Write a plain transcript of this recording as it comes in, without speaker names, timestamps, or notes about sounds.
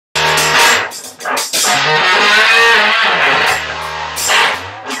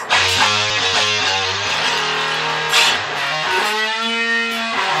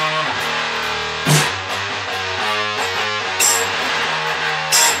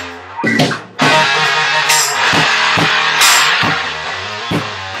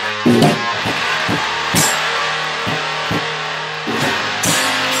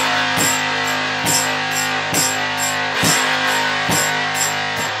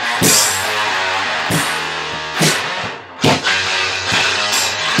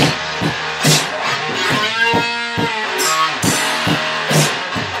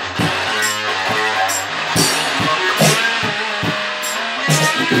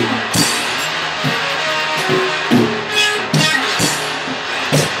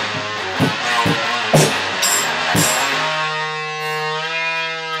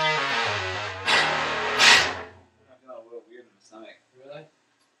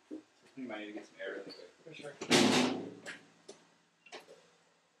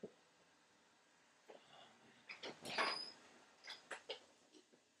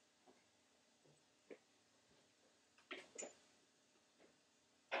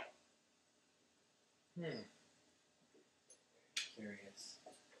Curious.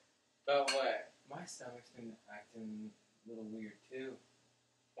 About what? My stomach's been acting a little weird too.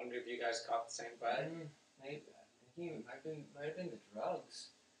 Wonder if you guys caught the same bite? Maybe. I think it might have been the drugs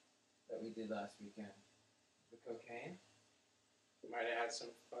that we did last weekend. The cocaine? Might have had some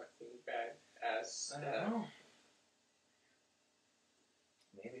fucking bad ass I don't know.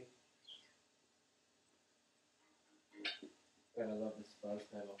 Maybe. Gotta love this fuzz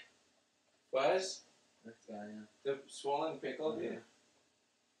pedal. Fuzz? This guy, yeah. The swollen pickle, dude?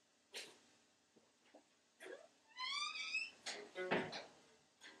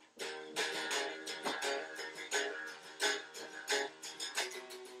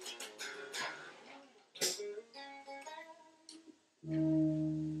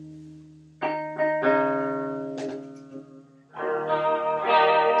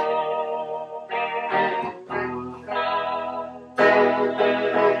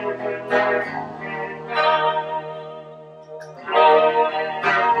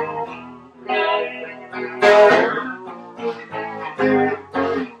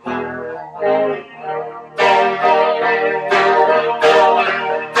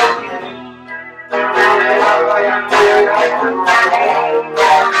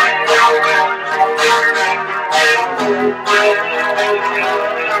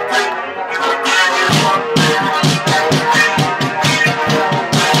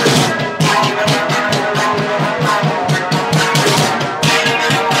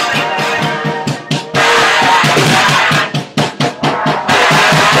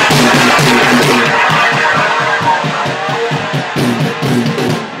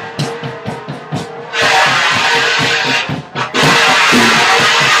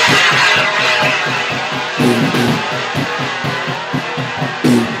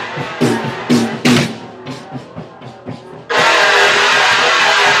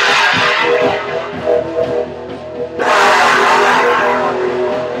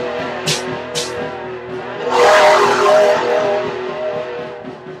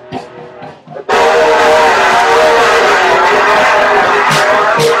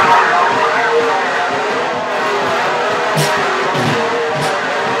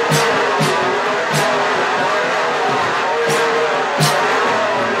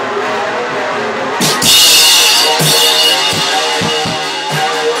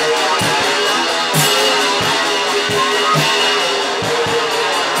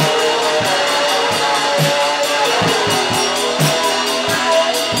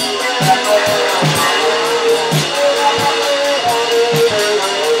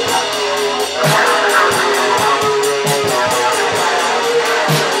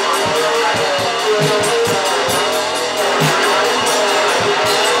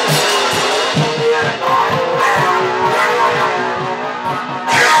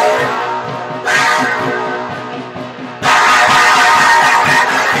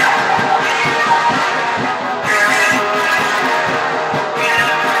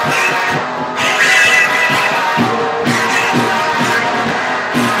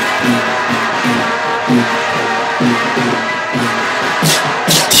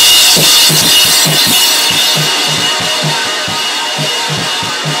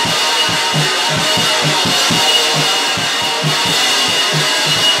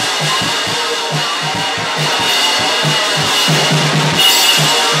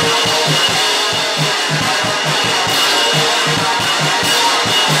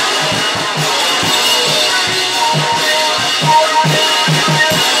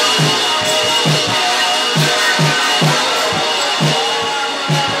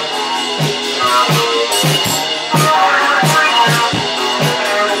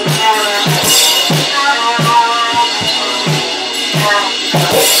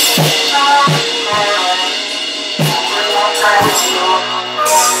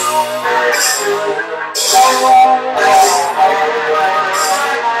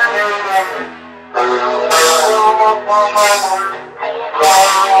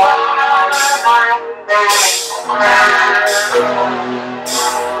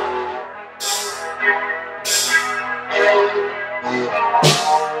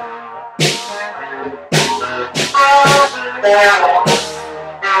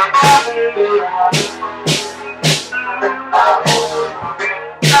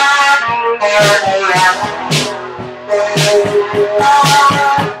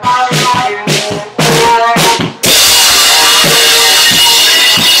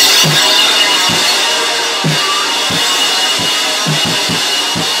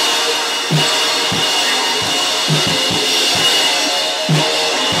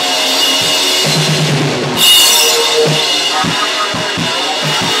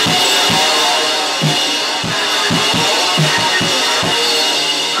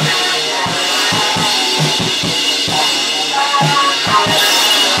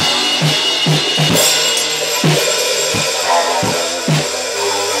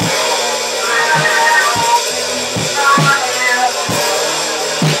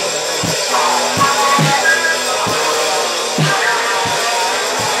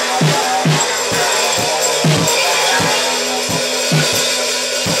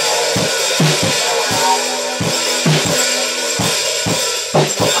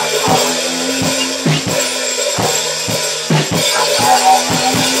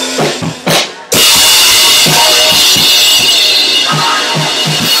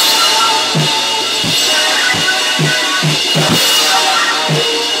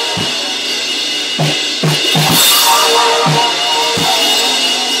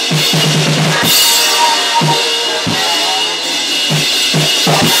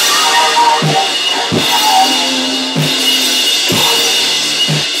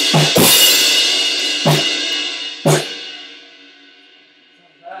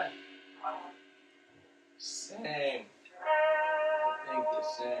 Same. I think the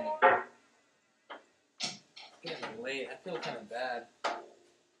same. It's getting late. I feel kind of bad.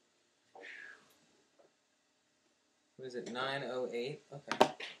 What is it? 9:08? Okay.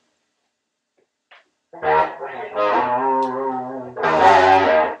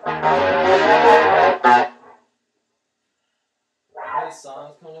 Any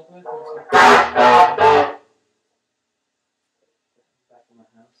songs coming up with? Back in my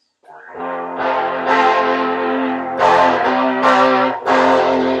house.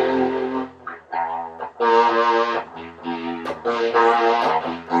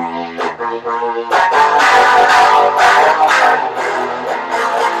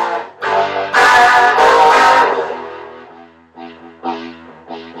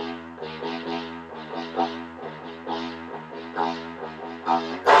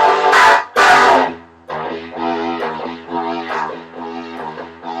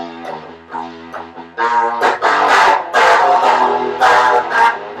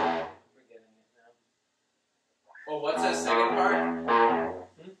 Oh, what's that second part?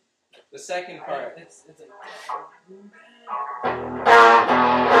 The second part. It's like.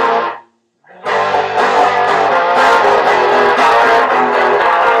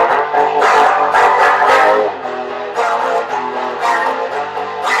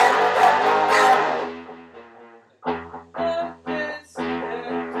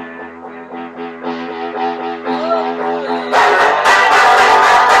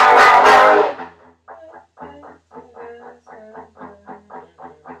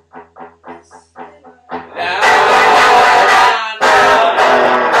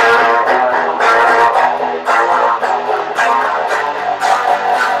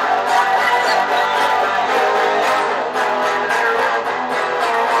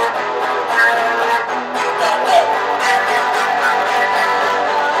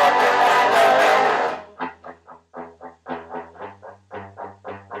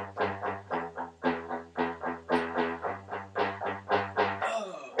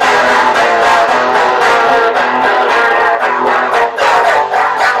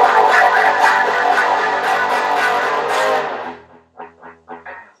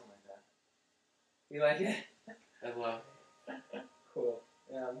 You like it? I love it. Cool.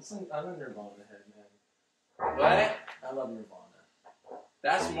 Yeah, I'm a Nirvana head, man. What? I love Nirvana.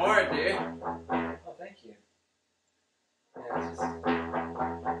 That's more, dude. Oh, thank you. Yeah, it's just...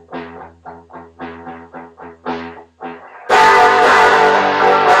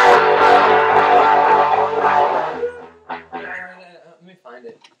 Let me find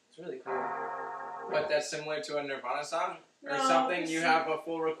it. It's really cool. But that's similar to a Nirvana song? Or No, something you have a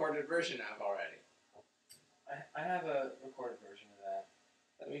full recorded version of already? I have a recorded version of that.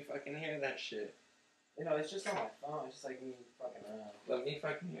 Let me fucking hear that shit. You know, it's just on my phone. It's just like me fucking around. Let me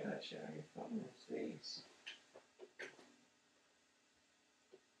fucking hear that shit on your phone, please.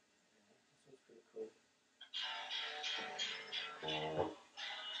 This one's pretty cool.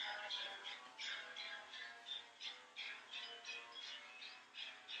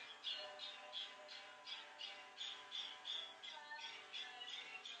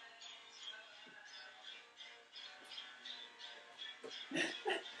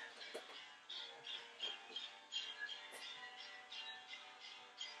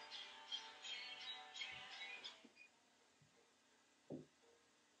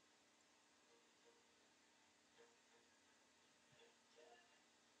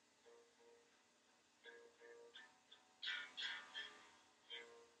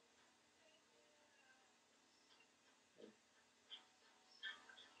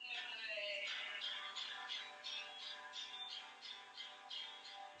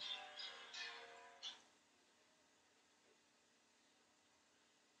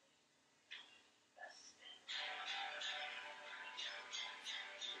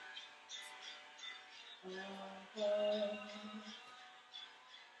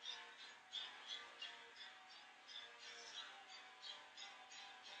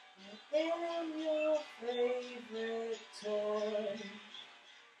 I am your favorite toy.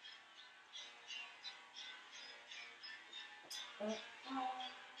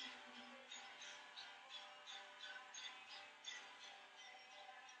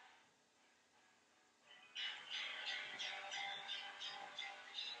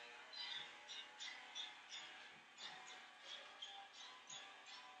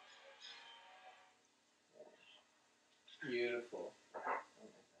 Beautiful.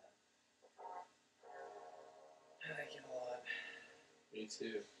 I like it a lot. Me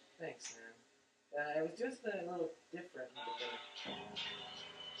too. Thanks, man. It was just a little different.